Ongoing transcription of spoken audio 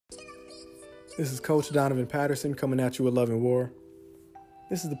This is Coach Donovan Patterson coming at you with Love and War.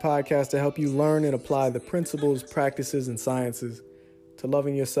 This is the podcast to help you learn and apply the principles, practices, and sciences to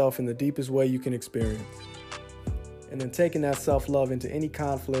loving yourself in the deepest way you can experience. And then taking that self-love into any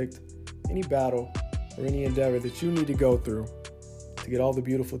conflict, any battle, or any endeavor that you need to go through to get all the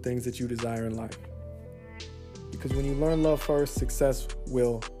beautiful things that you desire in life. Because when you learn love first, success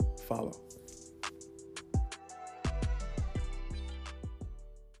will follow.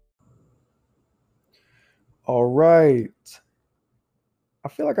 All right. I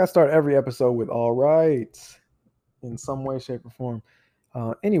feel like I start every episode with all right in some way, shape, or form.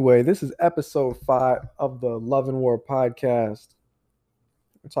 Anyway, this is episode 5 of the Love and War podcast.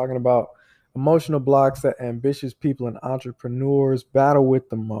 We're talking about emotional blocks that ambitious people and entrepreneurs battle with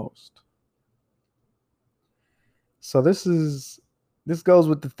the most. So this goes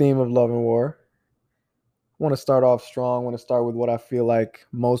with the theme of Love and War. I want to start off strong. I want to start with what I feel like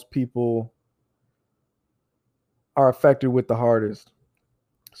most people are affected with the hardest.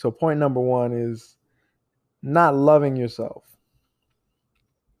 So point number 1 is not loving yourself.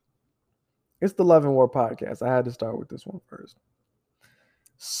 It's the Love and War podcast. I had to start with this one first.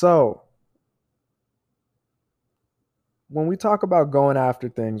 So when we talk about going after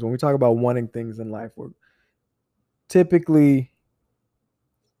things, when we talk about wanting things in life, we're typically,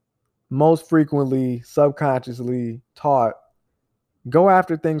 most frequently, subconsciously taught, go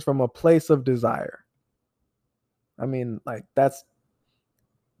after things from a place of desire. I mean, like, that's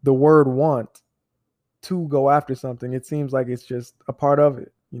the word want, to go after something. It seems like it's just a part of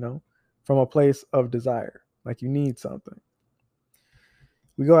it, from a place of desire, like you need something.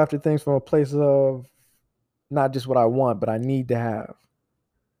 We go after things from a place of not just what I want, but I need to have.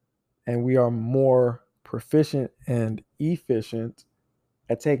 And we are more proficient and efficient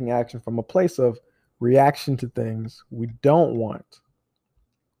at taking action from a place of reaction to things we don't want.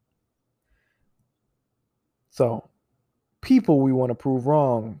 So, people we want to prove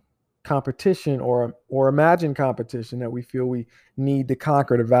wrong, competition or imagine competition that we feel we need to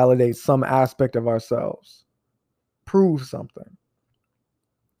conquer to validate some aspect of ourselves, prove something.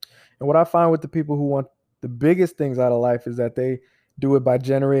 And what I find with the people who want the biggest things out of life is that they do it by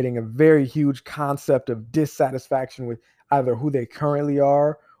generating a very huge concept of dissatisfaction with either who they currently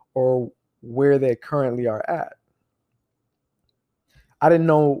are or where they currently are at. I didn't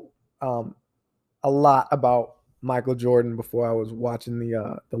know a lot about Michael Jordan before I was watching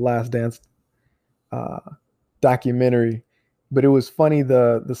the Last Dance documentary, but it was funny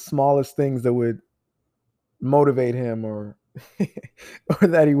the smallest things that would motivate him or or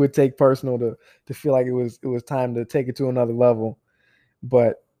that he would take personal to feel like it was time to take it to another level.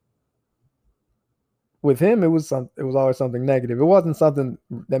 But with him, it was always something negative. It wasn't something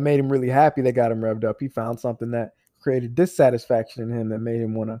that made him really happy that got him revved up. He found something that created dissatisfaction in him that made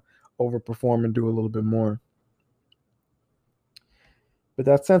him want to overperform and do a little bit more. But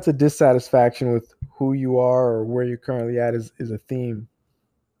that sense of dissatisfaction with who you are or where you're currently at is a theme.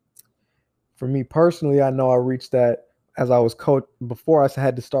 For me personally, I know I reached that as I was before I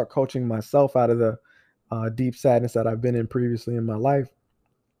had to start coaching myself out of the deep sadness that I've been in previously in my life.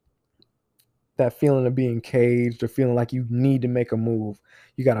 That feeling of being caged or feeling like you need to make a move.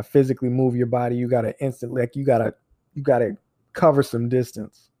 You got to physically move your body. You got to instantly, like you got to cover some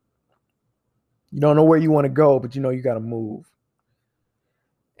distance. You don't know where you want to go, but you got to move.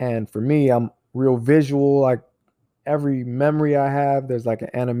 And for me, I'm real visual. Like every memory I have, there's like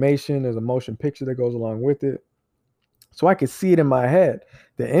an animation, there's a motion picture that goes along with it. So I could see it in my head,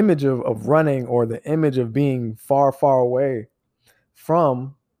 the image of running or the image of being far, far away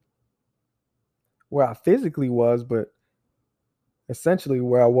from where I physically was, but essentially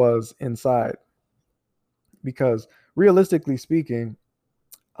where I was inside. Because realistically speaking,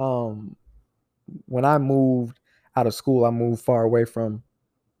 when I moved out of school, I moved far away from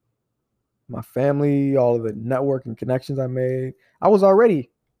my family, all of the network and connections I made. I was already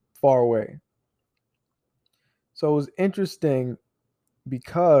far away. So it was interesting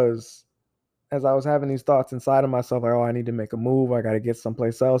because as I was having these thoughts inside of myself, like, oh, I need to make a move. I got to get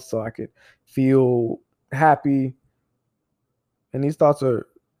someplace else so I could feel happy. And these thoughts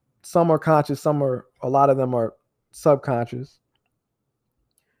some are conscious, a lot of them are subconscious.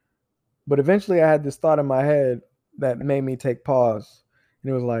 But eventually I had this thought in my head that made me take pause.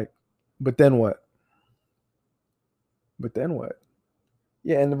 And it was like, but then what? But then what?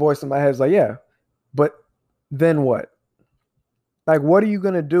 Yeah, and the voice in my head is like, yeah, but then what? Like, what are you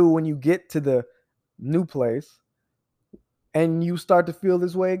going to do when you get to the new place and you start to feel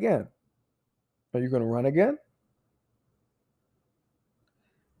this way again? Are you going to run again?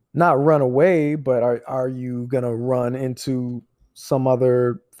 Not run away, but are you going to run into some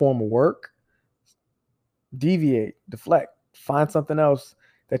other form of work? deviate, deflect, find something else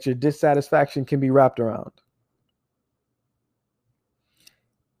that your dissatisfaction can be wrapped around.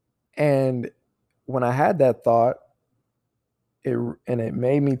 And when I had that thought, it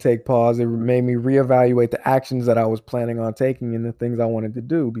made me take pause. It made me reevaluate the actions that I was planning on taking and the things I wanted to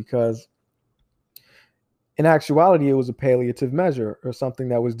do, because in actuality, it was a palliative measure, or something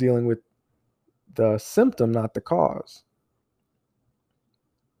that was dealing with the symptom, not the cause.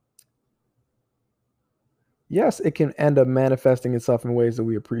 Yes, it can end up manifesting itself in ways that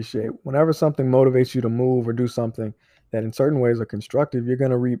we appreciate. Whenever something motivates you to move or do something that in certain ways are constructive, you're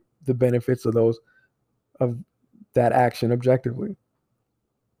going to reap the benefits of that action objectively.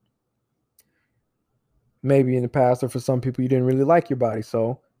 Maybe in the past, or for some people, you didn't really like your body,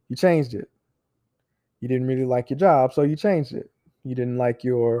 so you changed it. You didn't really like your job, so you changed it. You didn't like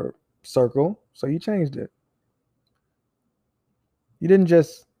your circle, so you changed it. You didn't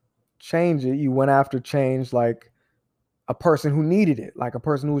just change it, you went after change like a person who needed it, like a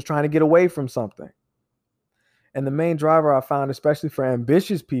person who was trying to get away from something. And the main driver I found, especially for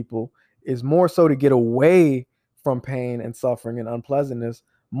ambitious people, is more so to get away from pain and suffering and unpleasantness,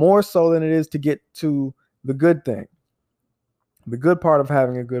 more so than it is to get to the good thing. The good part of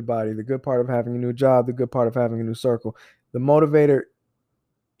having a good body, the good part of having a new job, the good part of having a new circle. The motivator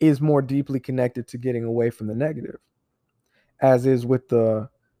is more deeply connected to getting away from the negative, as is with the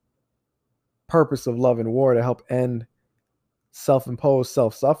purpose of love and war, to help end self-imposed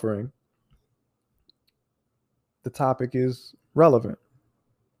self-suffering. The topic is relevant.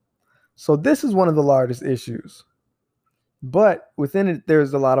 So this is one of the largest issues, but within it,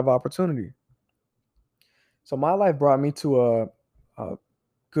 there's a lot of opportunity. So my life brought me to a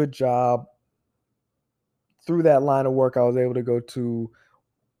good job. Through that line of work, I was able to go to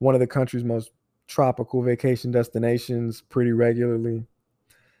one of the country's most tropical vacation destinations pretty regularly.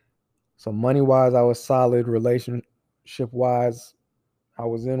 So money-wise, I was solid. Relationship-wise, I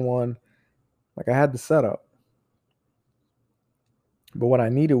was in one. Like, I had the setup. But what I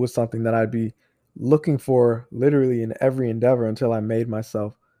needed was something that I'd be looking for literally in every endeavor until I made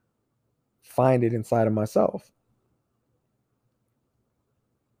myself find it inside of myself.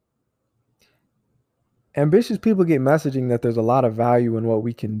 Ambitious people get messaging that there's a lot of value in what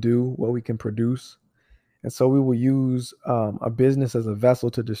we can do, what we can produce. And so we will use a business as a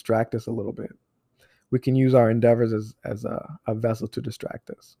vessel to distract us a little bit. We can use our endeavors as a vessel to distract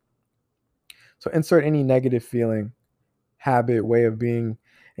us. So insert any negative feeling, habit, way of being,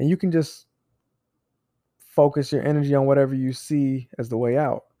 and you can just focus your energy on whatever you see as the way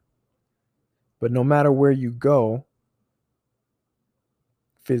out. But no matter where you go,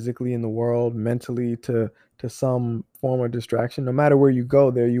 physically in the world, mentally to some form of distraction, no matter where you go,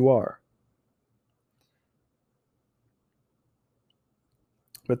 there you are.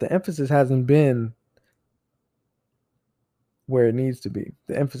 But the emphasis hasn't been where it needs to be.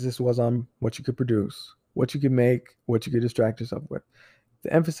 The emphasis was on what you could produce, what you could make, what you could distract yourself with.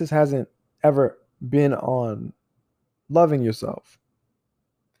 The emphasis hasn't ever been on loving yourself.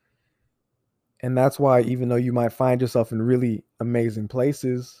 And that's why, even though you might find yourself in really amazing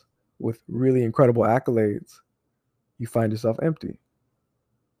places with really incredible accolades, you find yourself empty.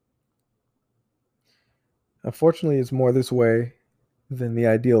 Unfortunately, it's more this way than the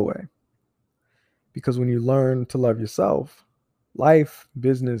ideal way. Because when you learn to love yourself, life,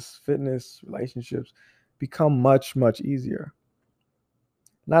 business, fitness, relationships become much, much easier.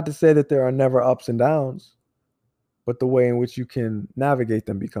 Not to say that there are never ups and downs, but the way in which you can navigate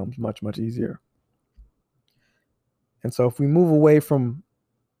them becomes much, much easier. And so if we move away from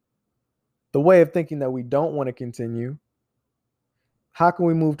the way of thinking that we don't want to continue, how can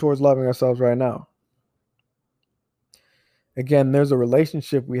we move towards loving ourselves right now? Again, there's a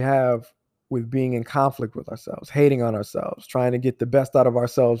relationship we have with being in conflict with ourselves, hating on ourselves, trying to get the best out of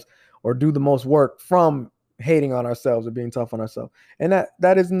ourselves, or do the most work from hating on ourselves or being tough on ourselves. And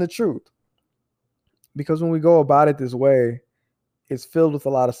that isn't the truth. Because when we go about it this way, it's filled with a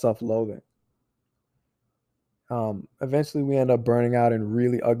lot of self-loathing. Eventually we end up burning out in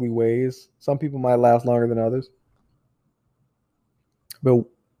really ugly ways. Some people might last longer than others. But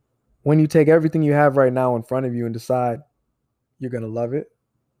when you take everything you have right now in front of you and decide you're going to love it,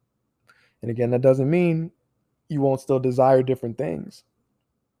 and again, that doesn't mean you won't still desire different things,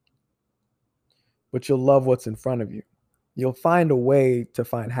 but you'll love what's in front of you. You'll find a way to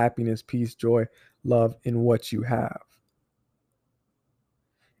find happiness, peace, joy, love in what you have.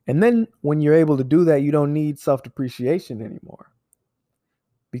 And then when you're able to do that, you don't need self-depreciation anymore,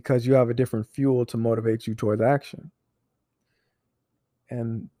 because you have a different fuel to motivate you towards action.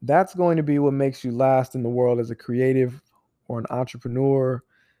 And that's going to be what makes you last in the world as a creative or an entrepreneur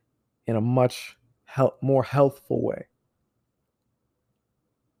in a much more healthful way.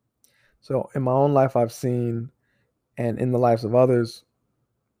 So in my own life, I've seen, and in the lives of others,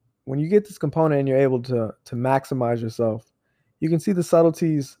 when you get this component and you're able to maximize yourself, you can see the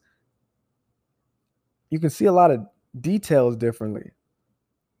subtleties. You can see a lot of details differently.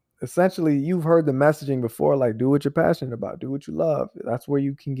 Essentially, you've heard the messaging before, like do what you're passionate about, do what you love. That's where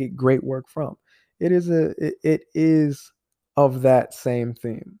you can get great work from. It is of that same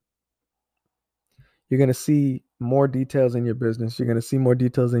theme. You're going to see more details in your business. You're going to see more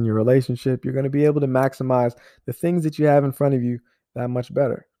details in your relationship. You're going to be able to maximize the things that you have in front of you that much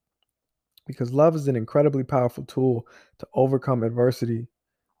better. Because love is an incredibly powerful tool to overcome adversity,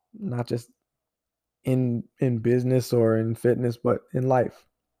 not just in business or in fitness, but in life.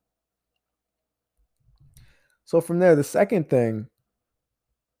 So from there, the second thing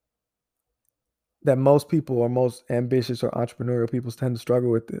that most people or most ambitious or entrepreneurial people tend to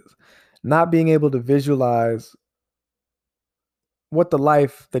struggle with is not being able to visualize what the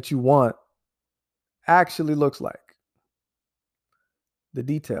life that you want actually looks like, the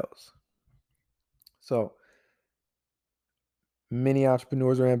details. So many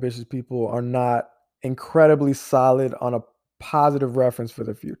entrepreneurs or ambitious people are not incredibly solid on a positive reference for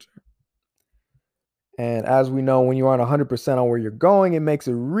the future. And as we know, when you aren't 100% on where you're going, it makes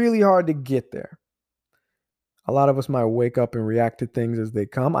it really hard to get there. A lot of us might wake up and react to things as they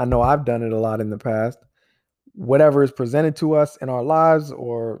come. I know I've done it a lot in the past. Whatever is presented to us in our lives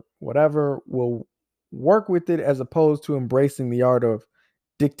or whatever, we'll work with it as opposed to embracing the art of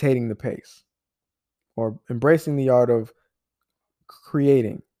dictating the pace or embracing the art of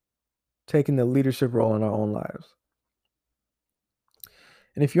creating, taking the leadership role in our own lives.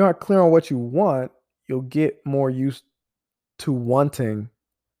 And if you aren't clear on what you want, you'll get more used to wanting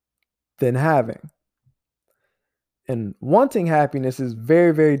than having. And wanting happiness is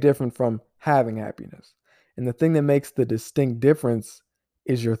very, very different from having happiness. And the thing that makes the distinct difference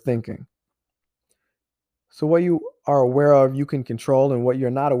is your thinking. So what you are aware of, you can control, and what you're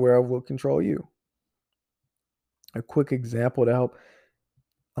not aware of will control you. A quick example to help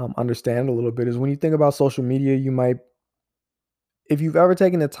understand a little bit is when you think about social media, you might, if you've ever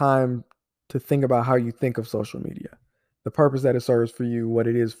taken the time to think about how you think of social media, the purpose that it serves for you, what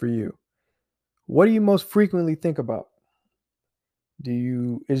it is for you, what do you most frequently think about?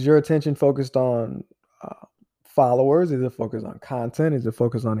 Is your attention focused on followers? Is it focused on content? Is it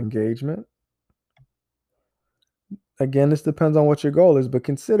focused on engagement? Again, this depends on what your goal is, but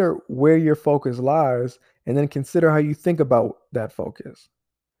consider where your focus lies and then consider how you think about that focus.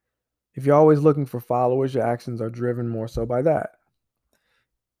 If you're always looking for followers, your actions are driven more so by that.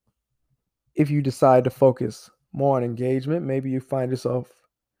 If you decide to focus more on engagement, maybe you find yourself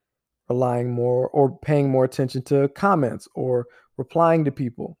relying more or paying more attention to comments or replying to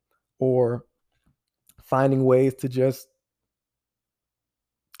people or finding ways to just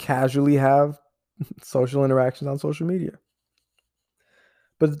casually have social interactions on social media.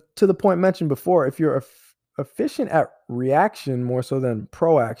 But to the point mentioned before, if you're efficient at reaction more so than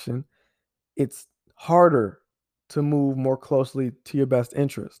proaction, it's harder to move more closely to your best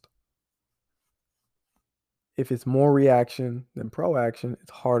interest. If it's more reaction than proaction,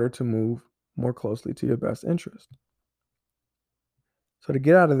 it's harder to move more closely to your best interest. So to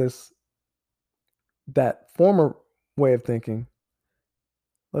get out of that former way of thinking,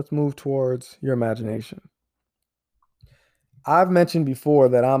 let's move towards your imagination. I've mentioned before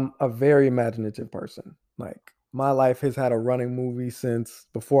that I'm a very imaginative person. Like my life has had a running movie since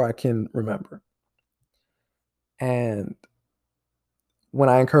before I can remember. And when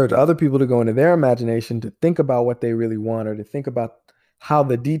I encourage other people to go into their imagination to think about what they really want or to think about how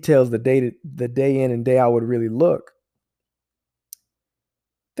the details the day in and day out would really look,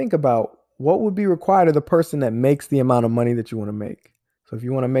 think about what would be required of the person that makes the amount of money that you want to make. So if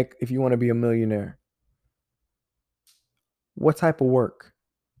you want to be a millionaire, what type of work?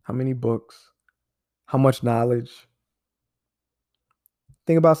 How many books? How much knowledge?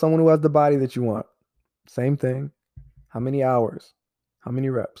 Think about someone who has the body that you want. Same thing. How many hours? How many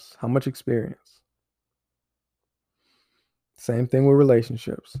reps? How much experience? Same thing with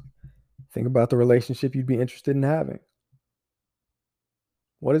relationships. Think about the relationship you'd be interested in having.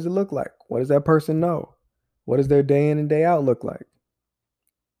 What does it look like? What does that person know? What does their day in and day out look like?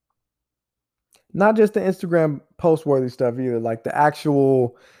 Not just the Instagram post worthy stuff either, like the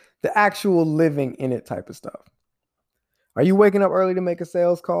actual living in it type of stuff. Are you waking up early to make a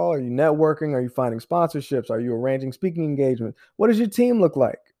sales call? Are you networking? Are you finding sponsorships? Are you arranging speaking engagements? What does your team look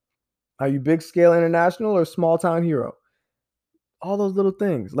like? Are you big scale international or small town hero? All those little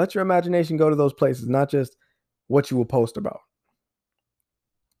things. Let your imagination go to those places, not just what you will post about.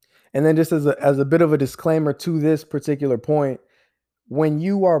 And then just as a bit of a disclaimer to this particular point, when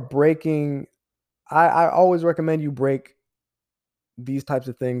you are breaking, I always recommend you break these types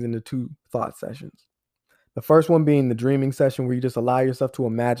of things into 2 thought sessions. The first one being the dreaming session, where you just allow yourself to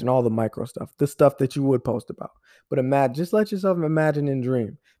imagine all the micro stuff, the stuff that you would post about. But just let yourself imagine and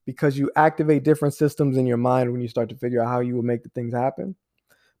dream, because you activate different systems in your mind when you start to figure out how you will make the things happen.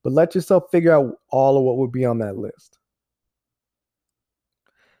 But let yourself figure out all of what would be on that list.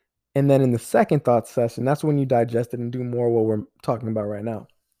 And then in the second thought session, that's when you digest it and do more of what we're talking about right now.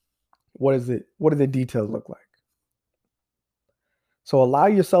 What is it? What do the details look like? So allow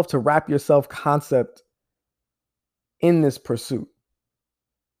yourself to wrap your self-concept in this pursuit.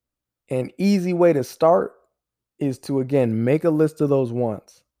 An easy way to start is to, again, make a list of those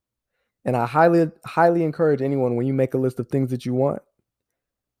wants. And I highly encourage anyone, when you make a list of things that you want,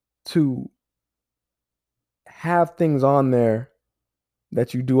 to have things on there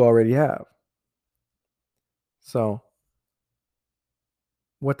that you do already have. So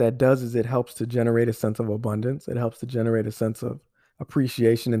what that does is it helps to generate a sense of abundance. It helps to generate a sense of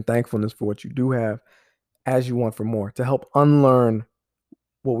appreciation and thankfulness for what you do have as you want for more, to help unlearn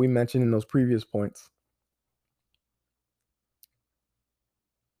what we mentioned in those previous points.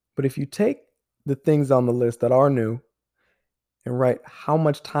 But if you take the things on the list that are new and write how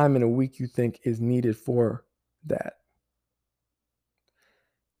much time in a week you think is needed for that,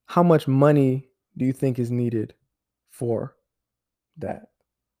 how much money do you think is needed for that?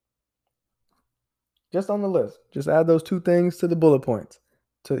 Just on the list. Just add those 2 things to the bullet points,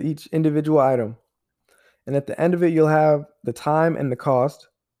 to each individual item. And at the end of it, you'll have the time and the cost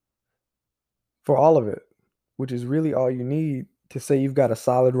for all of it, which is really all you need to say you've got a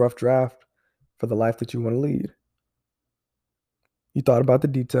solid rough draft for the life that you want to lead. You thought about the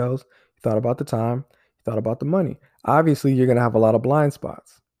details, you thought about the time, you thought about the money. Obviously, you're going to have a lot of blind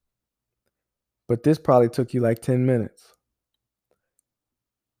spots, but this probably took you like 10 minutes.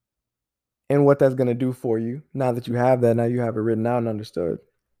 And what that's going to do for you, now that you have that, now you have it written out and understood,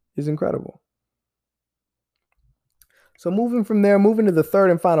 is incredible. So moving from there, moving to the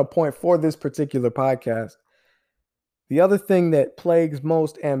third and final point for this particular podcast. The other thing that plagues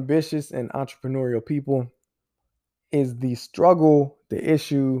most ambitious and entrepreneurial people is the struggle, the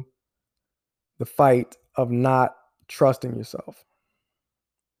issue, the fight of not trusting yourself.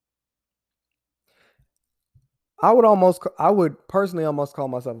 I would personally almost call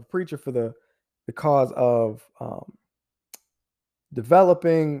myself a preacher for the cause of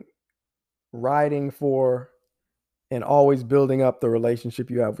developing, writing for, and always building up the relationship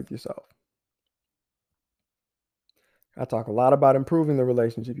you have with yourself. I talk a lot about improving the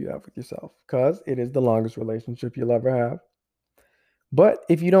relationship you have with yourself, because it is the longest relationship you'll ever have. But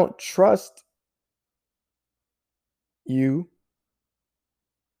if you don't trust you,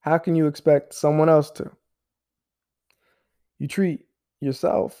 how can you expect someone else to? You treat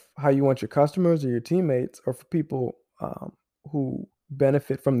yourself how you want your customers or your teammates, or for people who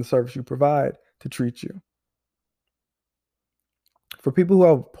benefit from the service you provide, to treat you. For people who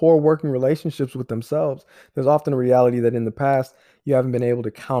have poor working relationships with themselves, there's often a reality that in the past, you haven't been able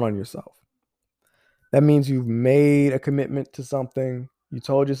to count on yourself. That means you've made a commitment to something. You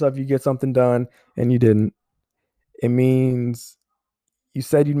told yourself you get something done and you didn't. It means you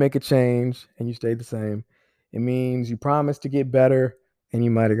said you'd make a change and you stayed the same. It means you promised to get better and you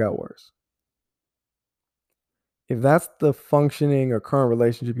might have got worse. If that's the functioning or current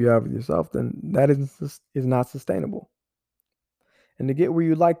relationship you have with yourself, then that is not sustainable. And to get where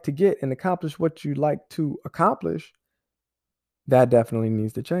you'd like to get and accomplish what you'd like to accomplish, that definitely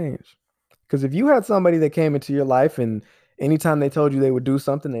needs to change. Because if you had somebody that came into your life and anytime they told you they would do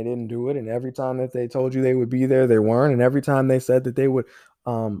something, they didn't do it, and every time that they told you they would be there, they weren't, and every time they said that they would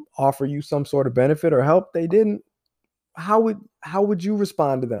offer you some sort of benefit or help, they didn't, how would you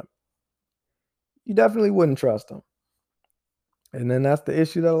respond to them? You definitely wouldn't trust them. And then that's the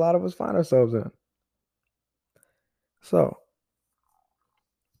issue that a lot of us find ourselves in. So,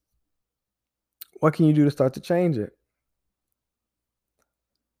 what can you do to start to change it?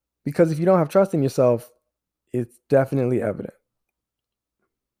 Because if you don't have trust in yourself, it's definitely evident.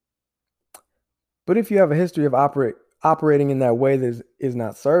 But if you have a history of operating in that way that is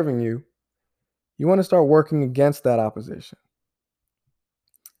not serving you, you want to start working against that opposition.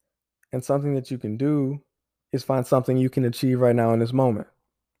 And something that you can do is find something you can achieve right now in this moment.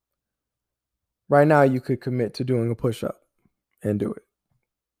 Right now, you could commit to doing a push-up and do it.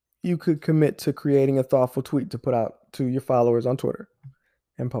 You could commit to creating a thoughtful tweet to put out to your followers on Twitter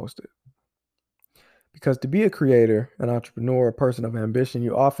and post it. Because to be a creator, an entrepreneur, a person of ambition,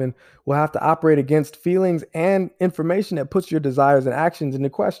 you often will have to operate against feelings and information that puts your desires and actions into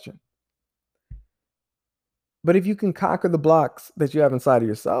question. But if you can conquer the blocks that you have inside of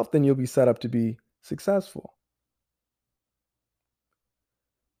yourself, then you'll be set up to be successful.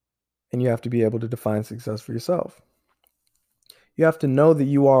 And you have to be able to define success for yourself. You have to know that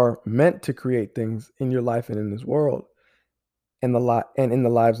you are meant to create things in your life and in this world and in the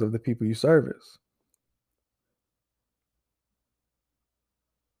lives of the people you service.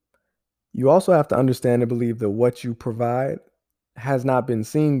 You also have to understand and believe that what you provide has not been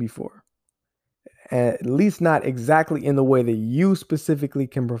seen before, at least not exactly in the way that you specifically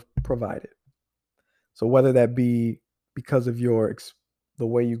can provide it. So whether that be because of the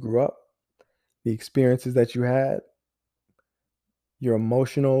way you grew up, the experiences that you had, your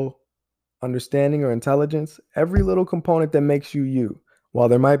emotional understanding or intelligence, every little component that makes you you. While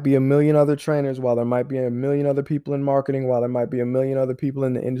there might be a million other trainers, while there might be a million other people in marketing, while there might be a million other people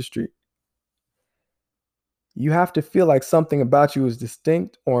in the industry, you have to feel like something about you is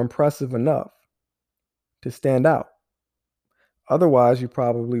distinct or impressive enough to stand out. Otherwise, you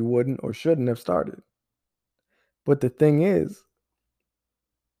probably wouldn't or shouldn't have started. But the thing is,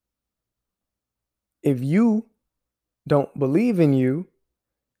 if you don't believe in you,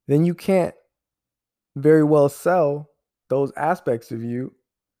 then you can't very well sell those aspects of you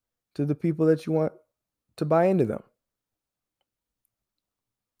to the people that you want to buy into them.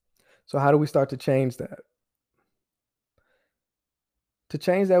 So how do we start to change that? To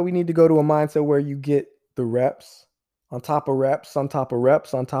change that, we need to go to a mindset where you get the reps on top of reps, on top of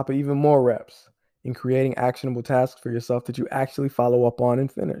reps, on top of even more reps in creating actionable tasks for yourself that you actually follow up on and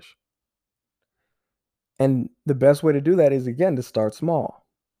finish. And the best way to do that is, again, to start small.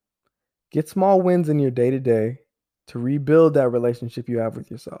 Get small wins in your day-to-day to rebuild that relationship you have with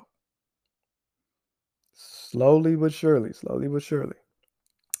yourself. Slowly but surely, slowly but surely.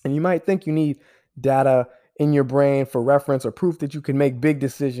 And you might think you need data in your brain for reference or proof that you can make big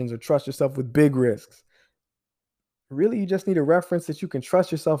decisions or trust yourself with big risks. Really, you just need a reference that you can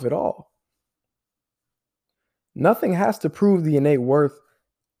trust yourself at all. Nothing has to prove the innate worth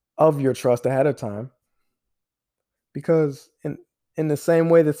of your trust ahead of time. Because in the same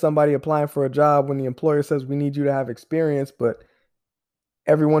way that somebody applying for a job, when the employer says we need you to have experience, but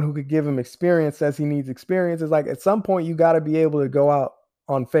everyone who could give him experience says he needs experience, it's like at some point you got to be able to go out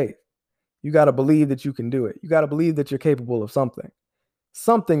on faith. You got to believe that you can do it. You got to believe that you're capable of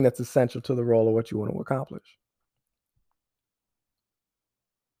something that's essential to the role of what you want to accomplish.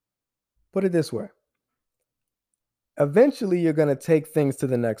 Put it this way. Eventually, you're going to take things to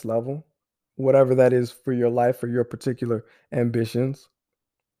the next level, whatever that is for your life or your particular ambitions.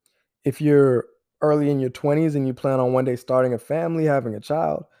 If you're early in your 20s and you plan on one day starting a family, having a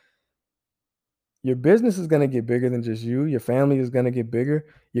child, your business is going to get bigger than just you. Your family is going to get bigger.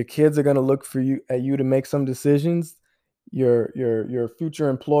 Your kids are going to look at you to make some decisions. Your future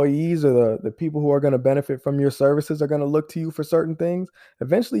employees or the people who are going to benefit from your services are going to look to you for certain things.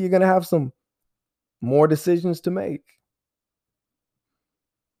 Eventually, you're going to have some more decisions to make.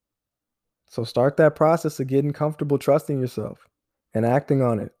 So start that process of getting comfortable trusting yourself and acting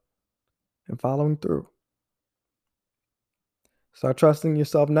on it and following through. Start trusting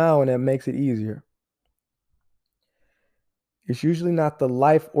yourself now, and that makes it easier. It's usually not the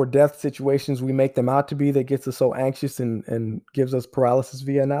life or death situations we make them out to be that gets us so anxious and gives us paralysis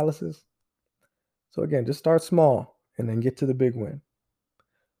via analysis. So again, just start small and then get to the big win.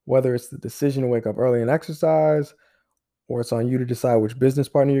 Whether it's the decision to wake up early and exercise, or it's on you to decide which business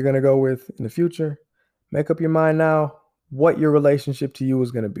partner you're going to go with in the future, make up your mind now what your relationship to you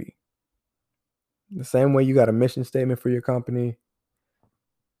is going to be. The same way you got a mission statement for your company,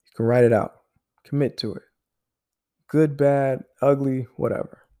 you can write it out, commit to it. Good, bad, ugly,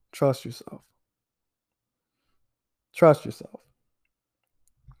 whatever. Trust yourself. Trust yourself.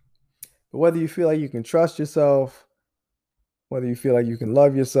 But whether you feel like you can trust yourself, whether you feel like you can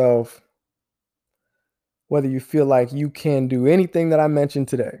love yourself, whether you feel like you can do anything that I mentioned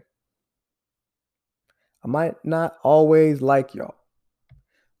today, I might not always like y'all,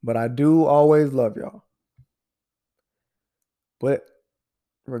 but I do always love y'all. But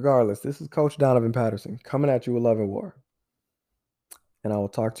regardless, this is Coach Donovan Patterson coming at you with love and war. And I will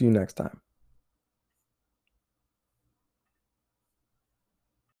talk to you next time.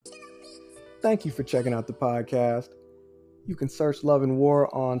 Thank you for checking out the podcast. You can search Love and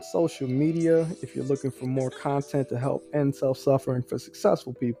War on social media if you're looking for more content to help end self-suffering for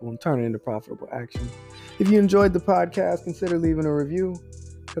successful people and turn it into profitable action. If you enjoyed the podcast, consider leaving a review,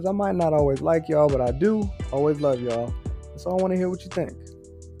 because I might not always like y'all, but I do always love y'all. So I want to hear what you think.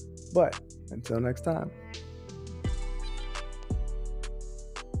 But Until next time.